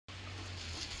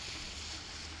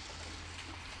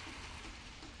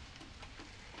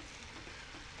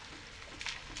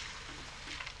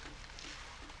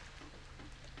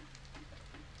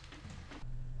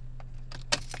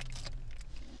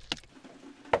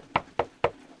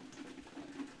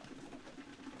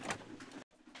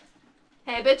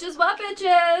Hey bitches, what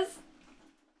bitches?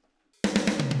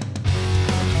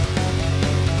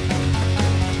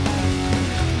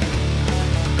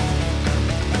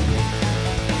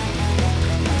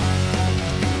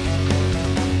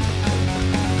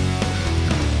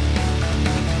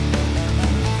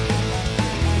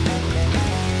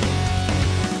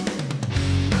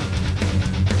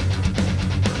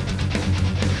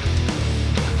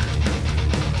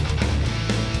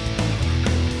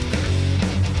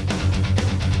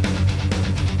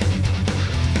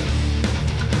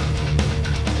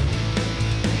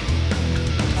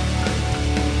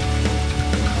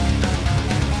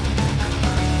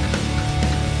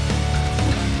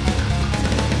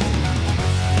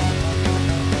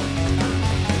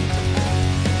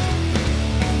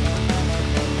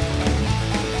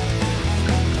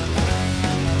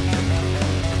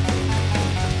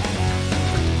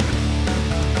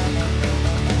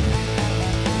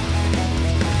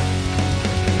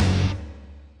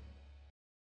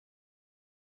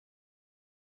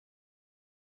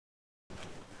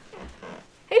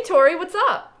 Hey Tori, what's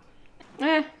up?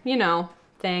 You know,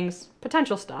 things.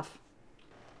 Potential stuff.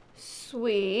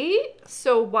 Sweet.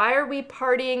 So why are we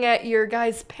partying at your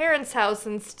guys' parents' house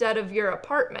instead of your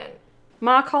apartment?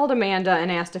 Ma called Amanda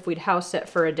and asked if we'd house sit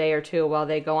for a day or two while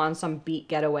they go on some beat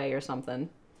getaway or something.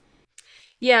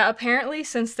 Yeah, apparently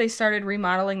since they started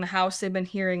remodeling the house, they've been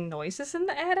hearing noises in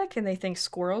the attic and they think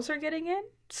squirrels are getting in.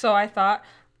 So I thought,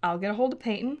 I'll get a hold of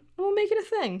Peyton and we'll make it a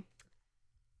thing.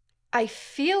 I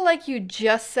feel like you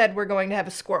just said we're going to have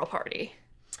a squirrel party.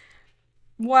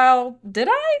 Well, did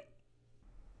I?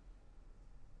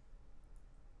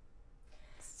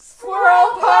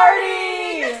 Squirrel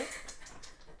party!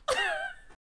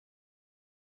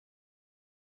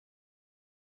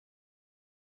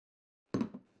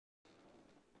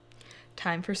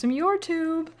 Time for some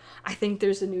YourTube. I think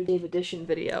there's a new Dave Edition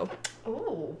video.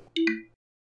 Ooh.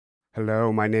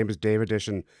 Hello, my name is Dave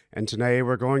Edition, and today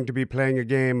we're going to be playing a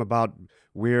game about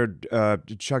weird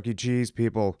Chuck E. Cheese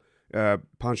people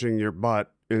punching your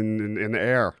butt in the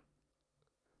air.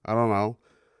 I don't know.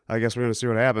 I guess we're gonna see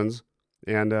what happens,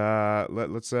 and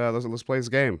let's play this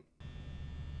game.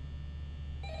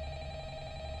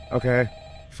 Okay,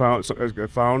 phone.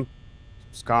 Phone.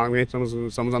 It's calling me.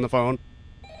 Someone's on the phone.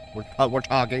 We're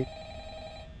talking.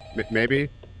 Maybe.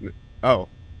 Oh.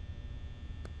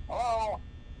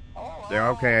 They're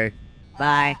okay.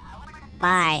 Bye.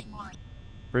 Bye.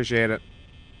 Appreciate it.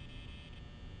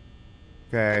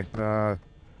 Okay,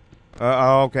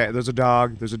 oh, okay, there's a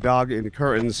dog. There's a dog in the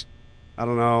curtains. I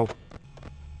don't know.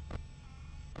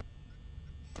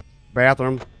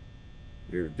 Bathroom.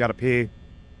 You gotta pee.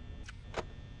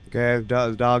 Okay,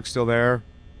 the dog's still there.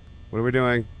 What are we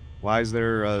doing? Why is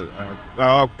there,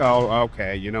 oh,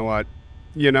 okay, you know what?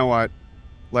 You know what?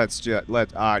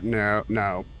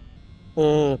 No.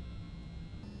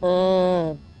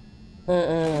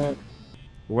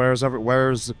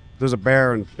 There's a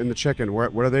bear and the chicken.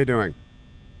 What are they doing?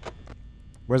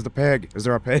 Where's the pig? Is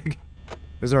there a pig?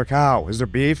 Is there a cow? Is there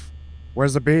beef?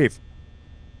 Where's the beef?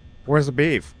 Where's the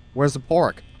beef? Where's the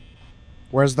pork?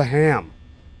 Where's the ham?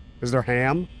 Is there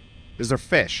ham? Is there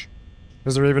fish?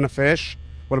 Is there even a fish?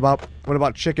 What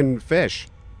about chicken fish?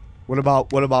 What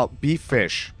about beef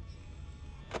fish?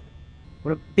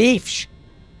 What beefs?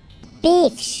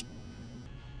 Beefs.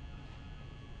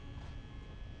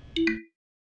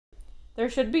 There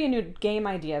should be a new game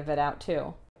idea vid out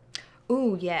too.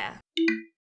 Ooh, yeah.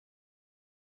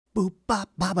 Boop bop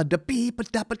baba da beep a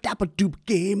da ba da ba doop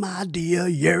game idea,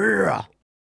 yeah.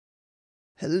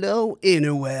 Hello,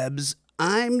 interwebs.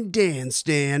 I'm Dan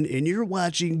Stan, and you're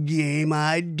watching Game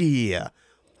Idea,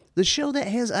 the show that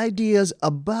has ideas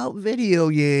about video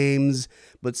games,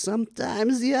 but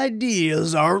sometimes the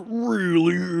ideas aren't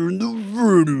really in the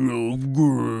video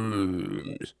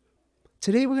games.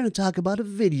 Today we're going to talk about a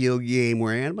video game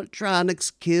where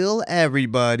animatronics kill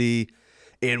everybody,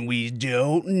 and we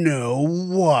don't know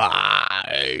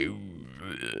why.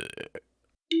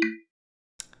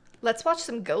 Let's watch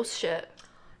some ghost shit.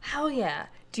 Hell yeah.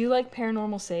 Do you like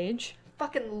Paranormal Sage?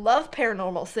 Fucking love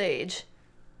Paranormal Sage.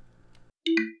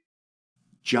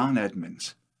 John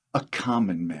Edmonds, a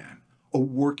common man, a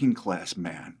working class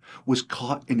man, was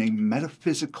caught in a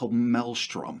metaphysical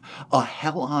maelstrom, a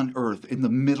hell on earth in the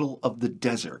middle of the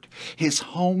desert. His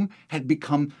home had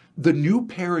become the new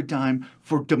paradigm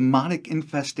for demonic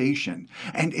infestation,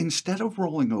 and instead of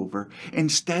rolling over,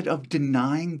 instead of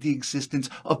denying the existence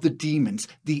of the demons,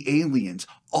 the aliens,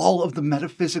 all of the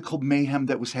metaphysical mayhem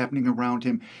that was happening around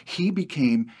him, he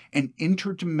became an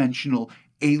interdimensional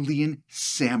alien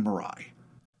samurai,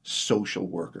 social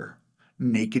worker,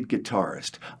 naked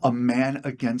guitarist, a man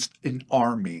against an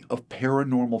army of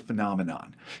paranormal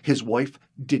phenomenon. His wife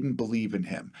didn't believe in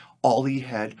him. All he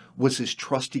had was his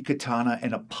trusty katana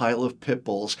and a pile of pit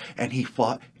bulls, and he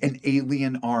fought an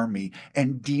alien army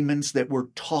and demons that were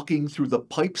talking through the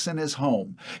pipes in his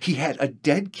home. He had a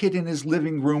dead kid in his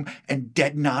living room and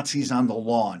dead Nazis on the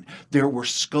lawn. There were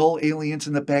skull aliens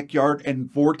in the backyard and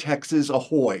vortexes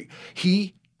ahoy.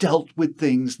 He dealt with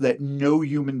things that no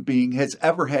human being has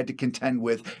ever had to contend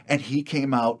with, and he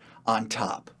came out on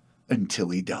top until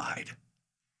he died.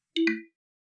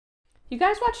 You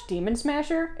guys watch Demon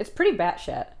Smasher? It's pretty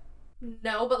batshit.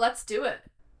 No, but let's do it.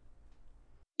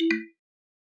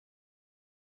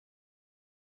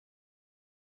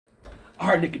 All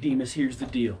right, Nicodemus, here's the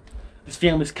deal. This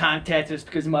family's contacted us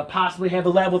because they might possibly have a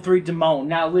level 3 demon.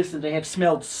 Now listen, they have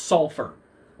smelled sulfur,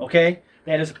 okay?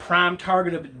 That is a prime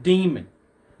target of a demon.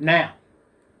 Now,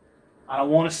 I don't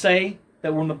want to say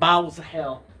that we're in the bowels of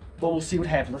hell, but we'll see what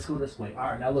happens. Let's go this way. All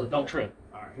right, now look, don't trip.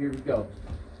 All right, here we go.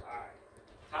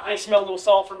 I ain't smelled no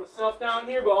sulfur myself down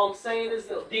here, but all I'm saying is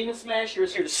the Demon Smasher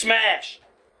is here to smash.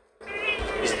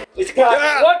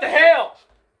 What the hell?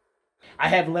 I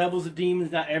have levels of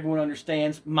demons. Not everyone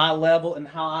understands my level and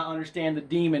how I understand the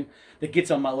demon that gets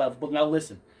on my level. But now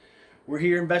listen, we're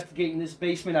here investigating this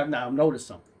basement. I've noticed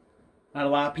something. Not a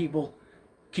lot of people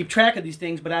keep track of these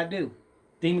things, but I do.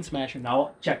 Demon Smasher.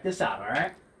 Now check this out, all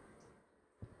right?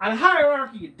 On a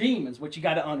hierarchy of demons, what you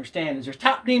got to understand is there's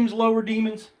top demons, lower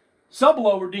demons,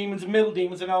 sub-lower demons, and middle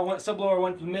demons, and sub-lower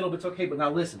went to the middle, but it's okay. But now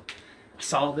listen, I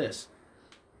saw this.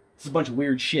 This is a bunch of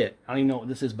weird shit. I don't even know what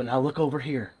this is, but now look over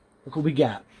here. Look what we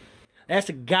got. That's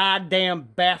a goddamn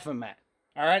Baphomet.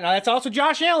 All right, now that's also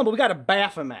Josh Allen, but we got a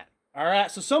Baphomet. All right,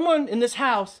 so someone in this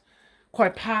house,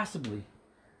 quite possibly,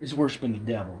 is worshiping the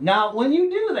devil. Now, when you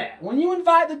do that, when you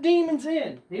invite the demons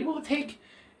in, they will take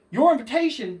your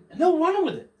invitation and they'll run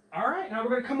with it. All right, now we're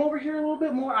going to come over here a little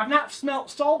bit more. I've not smelt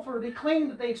sulfur. They claim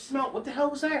that they've smelt, what the hell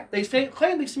was that? They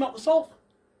claim they smelt the sulfur.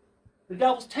 The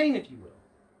devil's taint, if you will.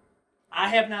 I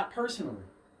have not personally.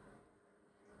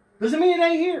 Doesn't mean it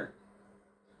ain't here.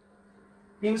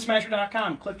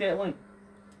 DemonSmasher.com. Click that link.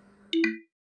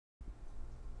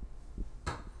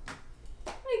 Let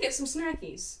me get some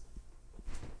snackies.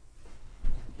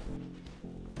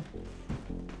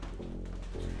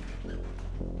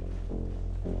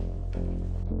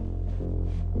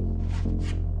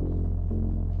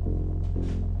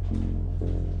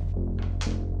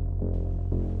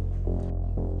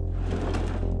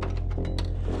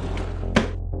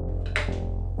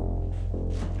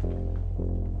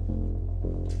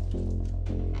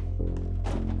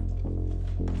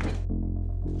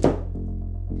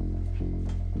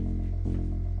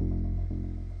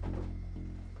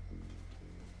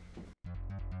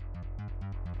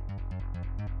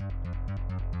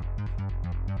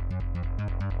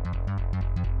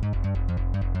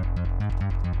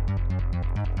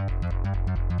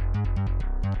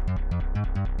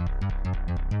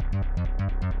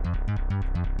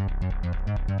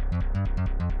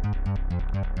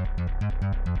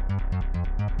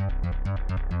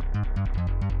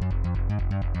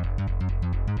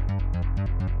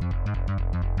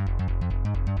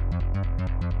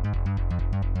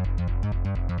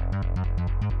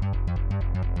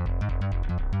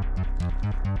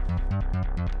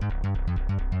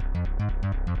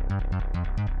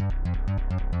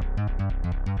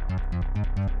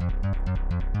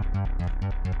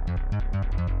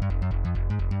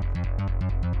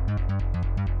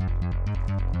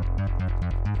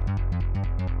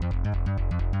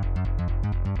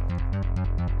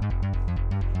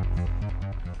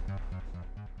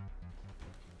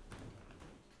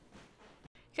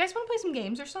 You guys want to play some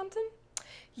games or something?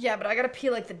 Yeah, but I gotta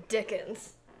pee like the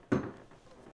Dickens. Okay,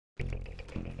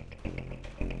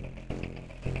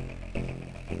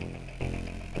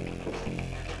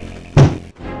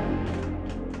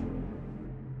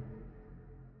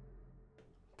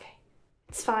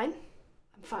 it's fine.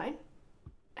 I'm fine.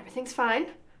 Everything's fine.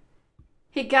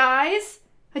 Hey guys,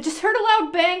 I just heard a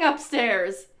loud bang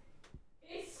upstairs.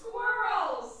 It's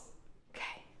squirrels!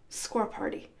 Okay, squirrel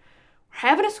party. We're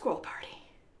having a squirrel party.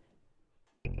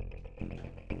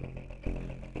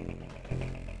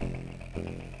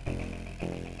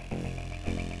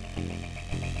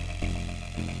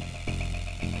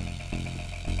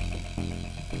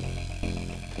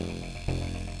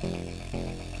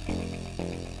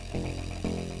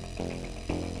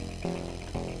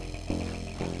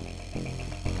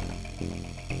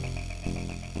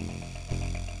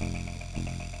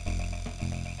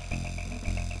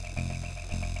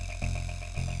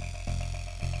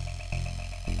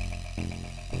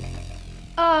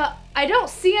 I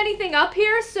don't see anything up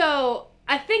here, so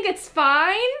I think it's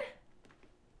fine.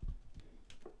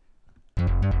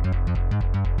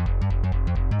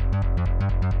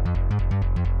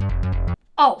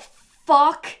 Oh,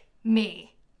 fuck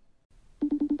me.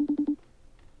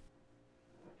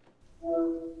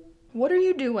 What are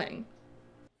you doing?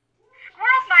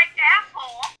 Squirrels, my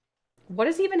asshole! What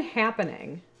is even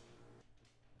happening?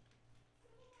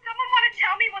 Someone want to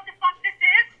tell me what the fuck this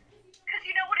is? Because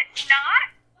you know what it's not?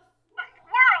 A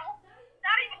squirrel!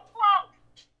 Not even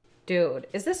close! Dude,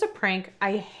 is this a prank?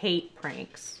 I hate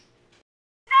pranks.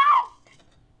 No!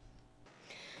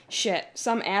 Shit,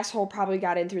 some asshole probably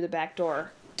got in through the back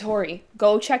door. Tori,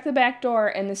 go check the back door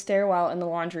and the stairwell in the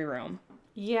laundry room.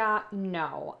 Yeah,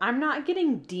 no. I'm not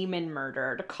getting demon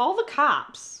murdered. Call the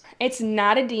cops. It's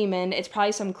not a demon. It's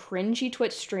probably some cringy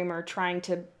Twitch streamer trying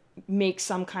to make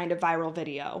some kind of viral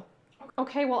video.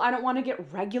 Okay, well, I don't want to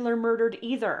get regular murdered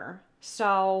either.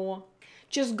 So,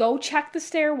 just go check the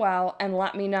stairwell and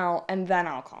let me know, and then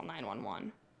I'll call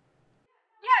 911.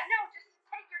 Yeah, no, just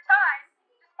take your time.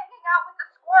 Just hanging out with the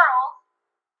squirrels.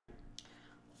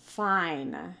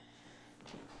 fine.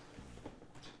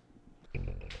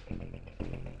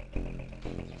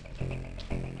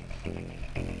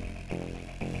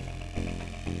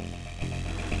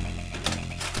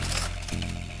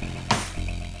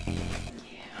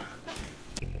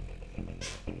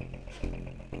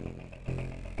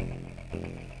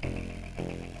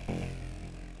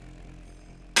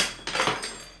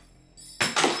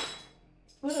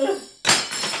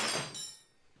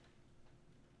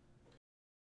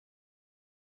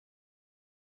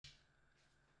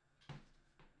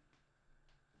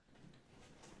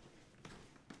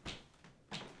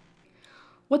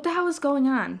 What the hell is going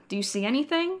on? Do you see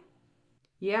anything?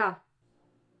 Yeah.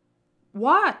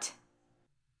 What?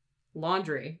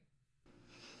 Laundry.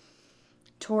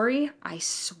 Tori, I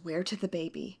swear to the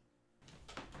baby.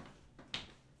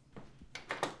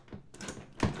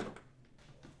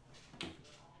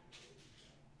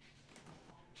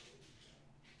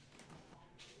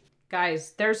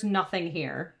 Guys, there's nothing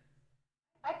here.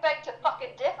 I beg to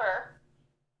fucking differ.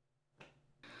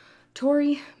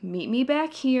 Tori, meet me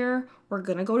back here. We're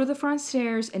gonna go to the front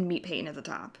stairs and meet Peyton at the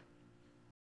top.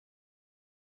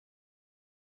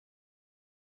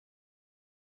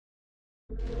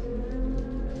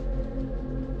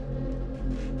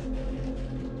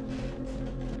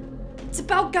 It's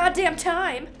about goddamn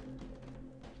time.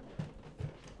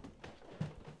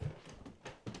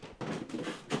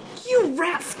 You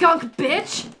rat skunk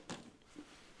bitch!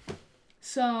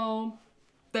 So,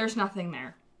 there's nothing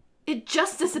there. It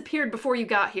just disappeared before you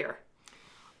got here.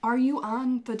 Are you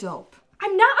on the dope?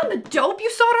 I'm not on the dope.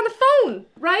 You saw it on the phone,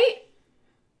 right?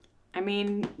 I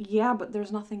mean, yeah, but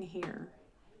there's nothing here.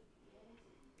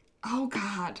 Oh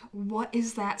God, what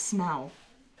is that smell?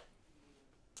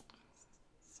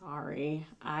 Sorry.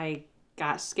 I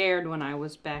got scared when I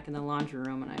was back in the laundry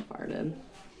room and I farted.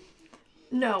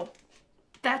 No,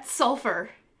 that's sulfur.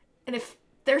 And if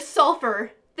there's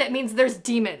sulfur, that means there's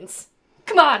demons.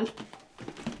 Come on.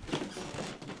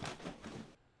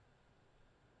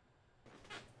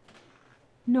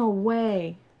 No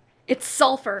way. It's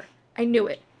sulfur. I knew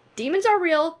it. Demons are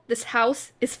real. This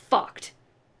house is fucked.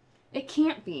 It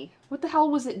can't be. What the hell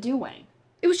was it doing?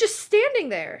 It was just standing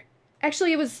there.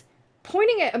 Actually, it was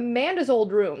pointing at Amanda's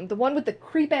old room, the one with the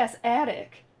creep-ass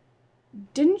attic.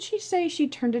 Didn't she say she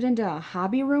turned it into a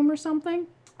hobby room or something?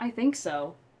 I think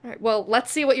so. All right, well,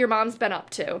 let's see what your mom's been up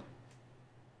to.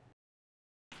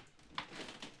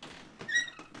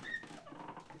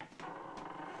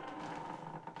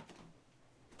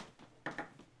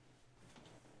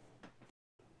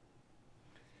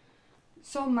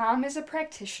 So Mom is a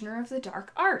practitioner of the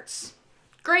dark arts.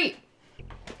 Great.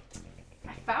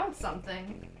 I found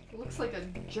something. It looks like a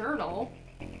journal.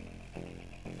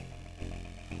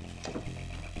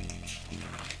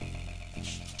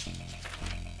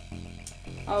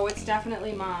 Oh, it's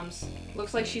definitely Mom's.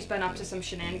 Looks like she's been up to some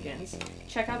shenanigans.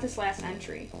 Check out this last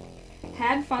entry.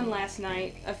 Had fun last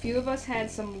night. A few of us had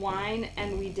some wine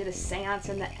and we did a seance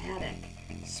in the attic.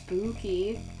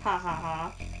 Spooky. Ha ha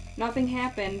ha. Nothing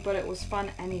happened, but it was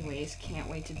fun anyways. Can't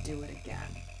wait to do it again.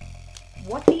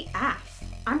 What the F?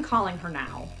 I'm calling her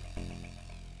now.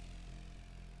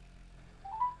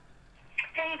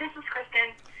 Hey, this is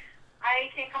Kristen. I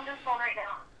can't come to the phone right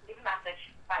now. Leave a message.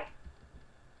 Bye.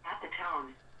 At the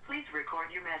tone, please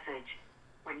record your message.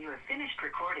 When you have finished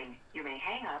recording, you may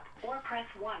hang up or press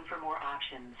 1 for more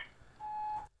options.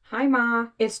 Hi, Ma.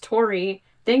 It's Tori.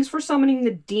 Thanks for summoning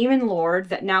the demon lord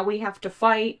that now we have to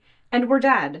fight, and we're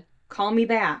dead. Call me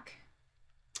back.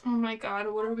 Oh my God,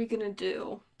 what are we gonna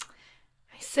do?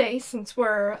 I say since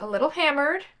we're a little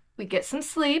hammered, we get some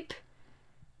sleep,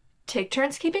 take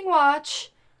turns keeping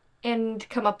watch, and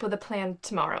come up with a plan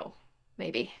tomorrow,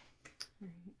 maybe.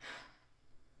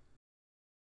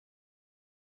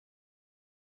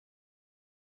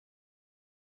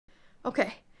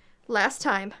 Okay, last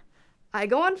time. I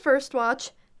go on first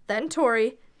watch, then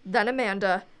Tori, then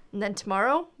Amanda, and then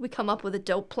tomorrow we come up with a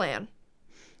dope plan.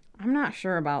 I'm not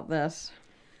sure about this.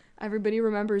 Everybody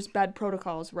remembers bed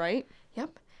protocols, right?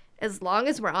 Yep. As long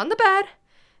as we're on the bed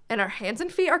and our hands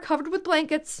and feet are covered with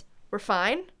blankets, we're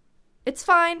fine. It's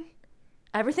fine.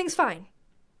 Everything's fine.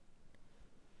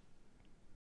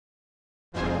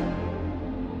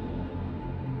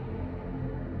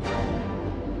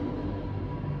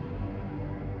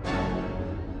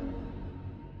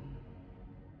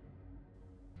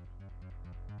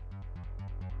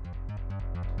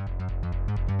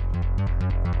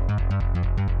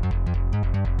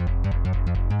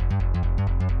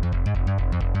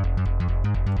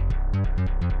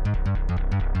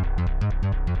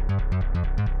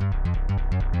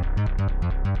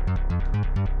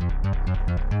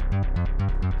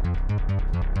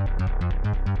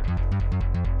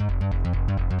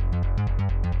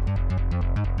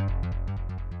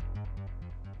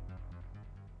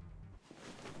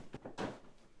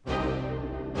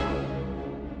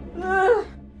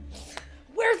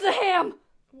 Where's the ham?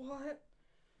 What?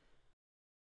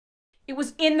 It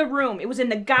was in the room. It was in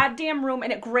the goddamn room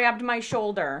and it grabbed my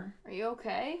shoulder. Are you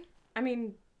okay? I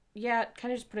mean, yeah, it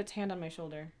kind of just put its hand on my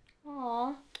shoulder.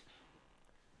 Aw.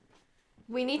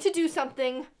 We need to do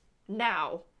something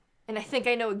now. And I think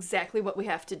I know exactly what we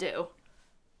have to do.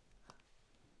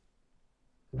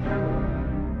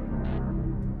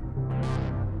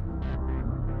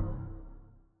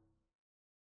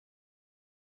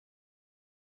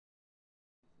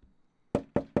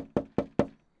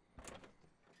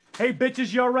 Hey,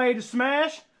 bitches, y'all ready to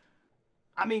smash?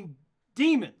 I mean,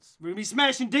 demons. We're gonna be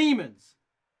smashing demons.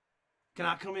 Can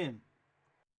I come in?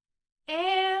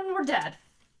 And we're dead.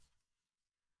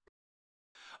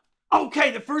 Okay,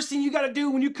 the first thing you gotta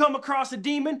do when you come across a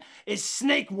demon is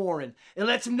snake warren. It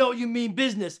lets them know you mean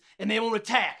business and they won't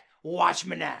attack. Watch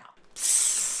me now.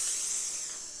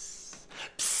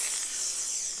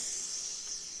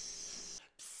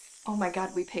 Oh my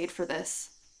god, we paid for this.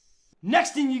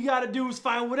 Next thing you gotta do is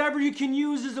find whatever you can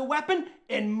use as a weapon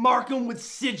and mark them with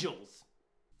sigils.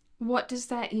 What does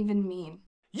that even mean?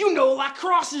 You know, like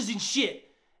crosses and shit.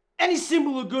 Any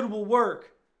symbol of good will work.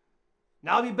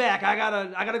 Now I'll be back. I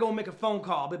gotta go make a phone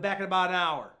call. I'll be back in about an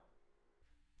hour.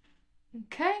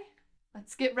 Okay,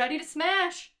 let's get ready to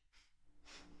smash.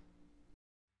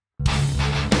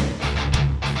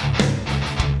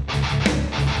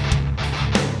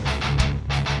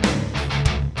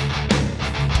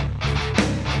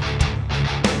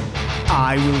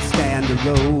 I will stand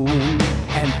alone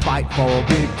and fight for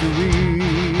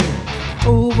victory.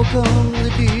 Overcome the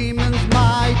demon's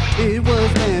might, it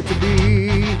was meant to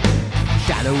be.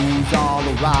 Shadows all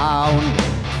around,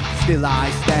 still I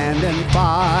stand and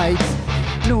fight.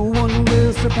 No one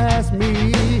will surpass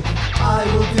me, I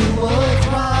will do what's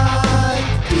right.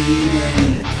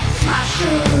 Demon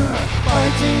Smasher,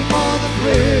 fighting for the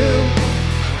thrill.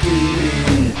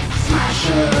 Demon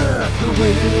Smasher, the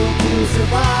will to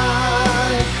survive.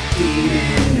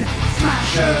 Demon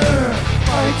Smasher,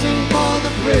 fighting for the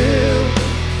thrill.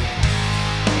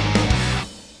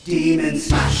 Demon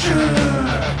Smasher.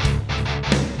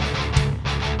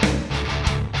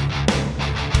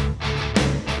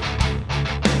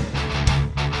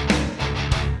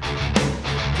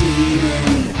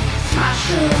 Demon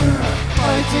Smasher,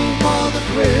 fighting for the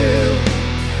thrill.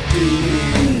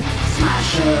 Demon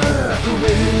Smasher, the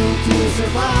will to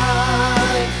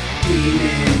survive.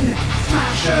 Demon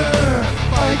Smasher,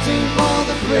 fighting for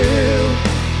the thrill.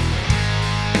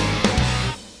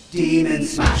 Demon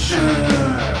Smasher.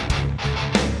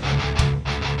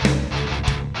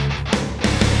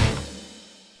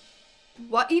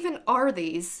 What even are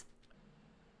these?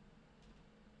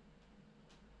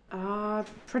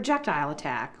 Projectile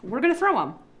attack. We're gonna throw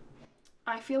them.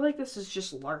 I feel like this is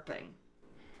just LARPing.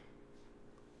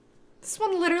 This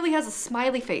one literally has a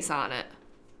smiley face on it.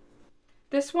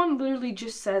 This one literally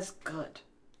just says good.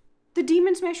 The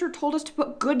Demon Smasher told us to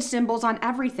put good symbols on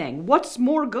everything. What's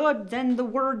more good than the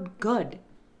word good?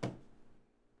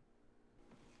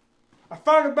 I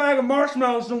found a bag of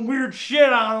marshmallows with some weird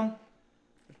shit on them.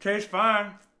 It tastes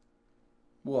fine.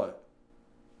 What?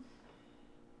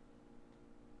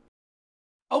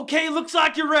 Okay, looks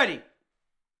like you're ready.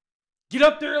 Get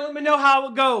up there and let me know how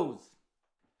it goes.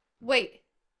 Wait,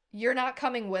 you're not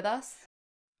coming with us?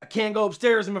 I can't go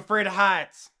upstairs, I'm afraid of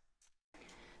heights.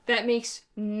 That makes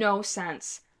no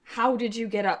sense. How did you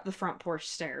get up the front porch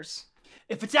stairs?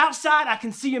 If it's outside, I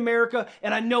can see America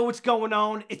and I know what's going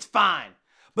on, it's fine.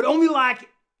 But only like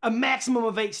a maximum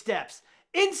of 8 steps.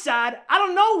 Inside, I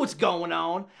don't know what's going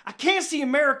on. I can't see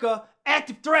America.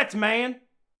 Active threats, man.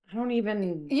 I don't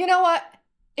even... You know what?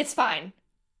 It's fine.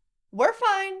 We're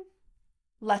fine.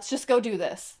 Let's just go do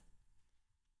this.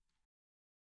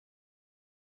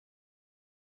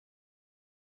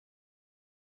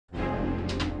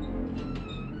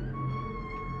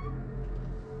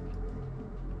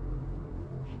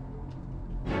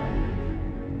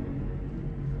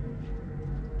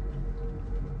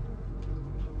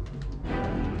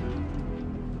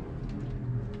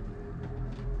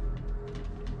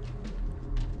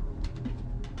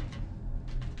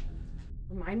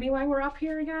 Remind me why we're up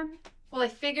here again? Well, I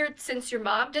figured since your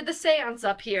mom did the seance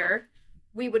up here,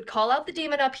 we would call out the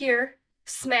demon up here,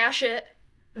 smash it,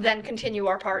 then continue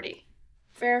our party.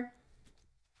 Fair.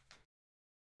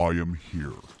 I am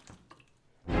here.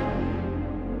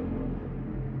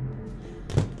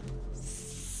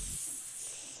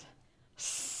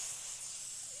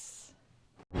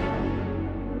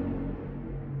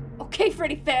 Okay,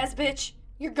 Freddy Fazbitch,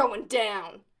 you're going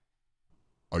down.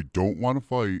 I don't want to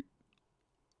fight.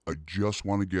 I just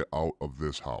want to get out of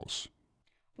this house.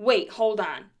 Wait, hold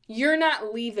on. You're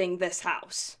not leaving this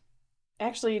house.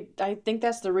 Actually, I think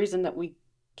that's the reason that we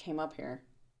came up here.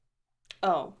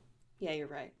 Oh, yeah, you're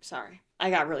right. Sorry.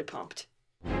 I got really pumped.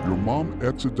 Your mom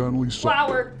accidentally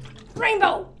Flower!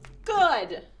 Rainbow!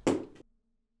 Good!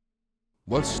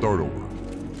 Let's start over.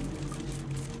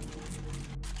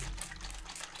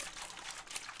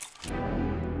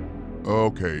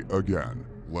 Okay, again.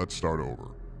 Let's start over.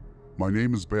 My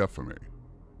name is Baphomet.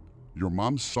 Your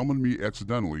mom summoned me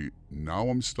accidentally, now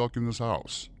I'm stuck in this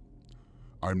house.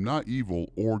 I'm not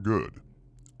evil or good.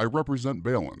 I represent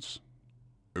balance.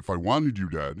 If I wanted you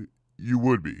dead, you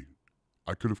would be.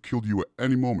 I could have killed you at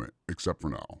any moment, except for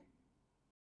now.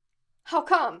 How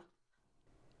come?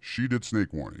 She did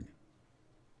snake warning.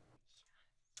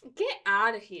 Get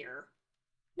out of here.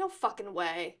 No fucking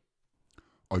way.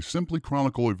 I simply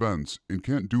chronicle events and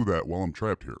can't do that while I'm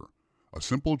trapped here. A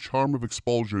simple charm of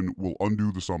expulsion will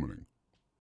undo the summoning.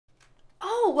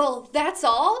 Oh, well, that's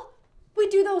all? We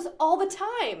do those all the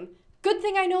time. Good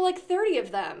thing I know like 30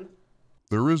 of them.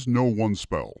 There is no one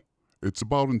spell. It's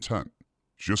about intent.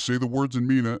 Just say the words and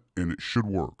mean it, and it should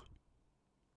work.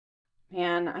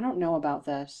 Man, I don't know about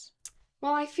this.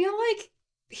 Well, I feel like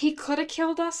he could have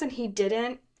killed us and he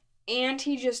didn't, and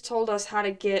he just told us how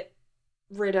to get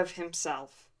rid of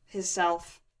himself. His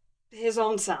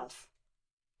own self.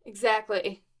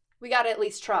 Exactly. We gotta at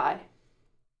least try.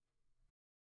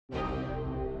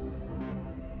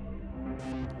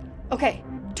 Okay,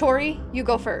 Tori, you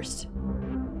go first.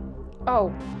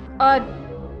 Oh,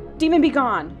 demon be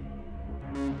gone.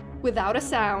 Without a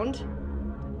sound.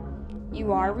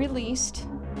 You are released.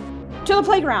 To the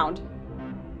playground.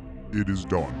 It is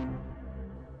done.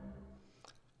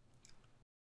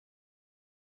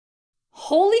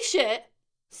 Holy shit!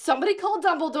 Somebody call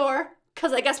Dumbledore,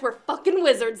 cause I guess we're fucking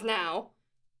wizards now.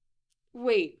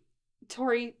 Wait,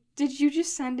 Tori, did you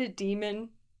just send a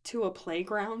demon to a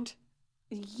playground?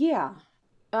 Yeah.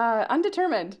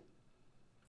 Undetermined.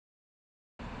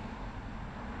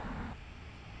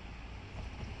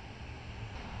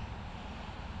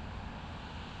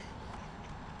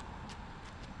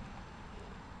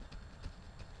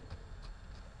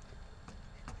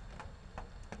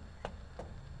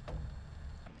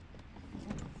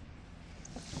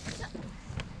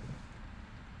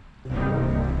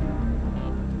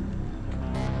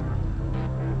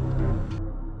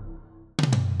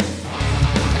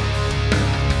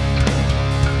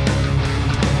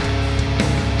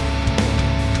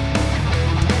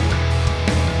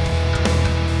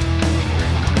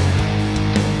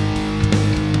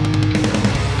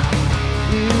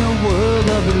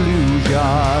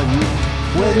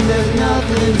 When there's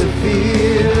nothing to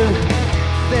fear,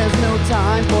 there's no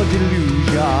time for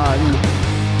delusion,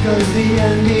 'cause the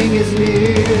ending is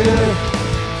near.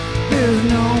 There's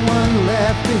no one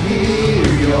left to hear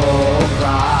your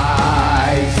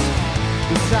cries.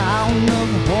 The sound of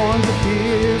horns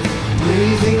appears,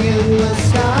 blazing in the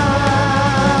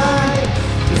sky.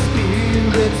 The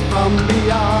spirits from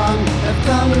beyond have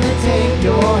come to take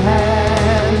your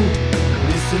hand.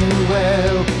 Listen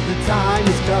well, the time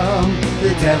has come,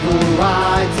 the devil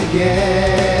rides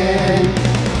again.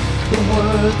 The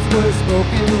words were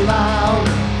spoken loud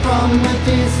from a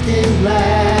distant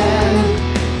land.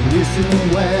 Listen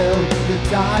well, the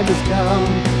time has come,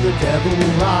 the devil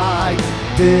rides,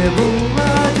 devil rides.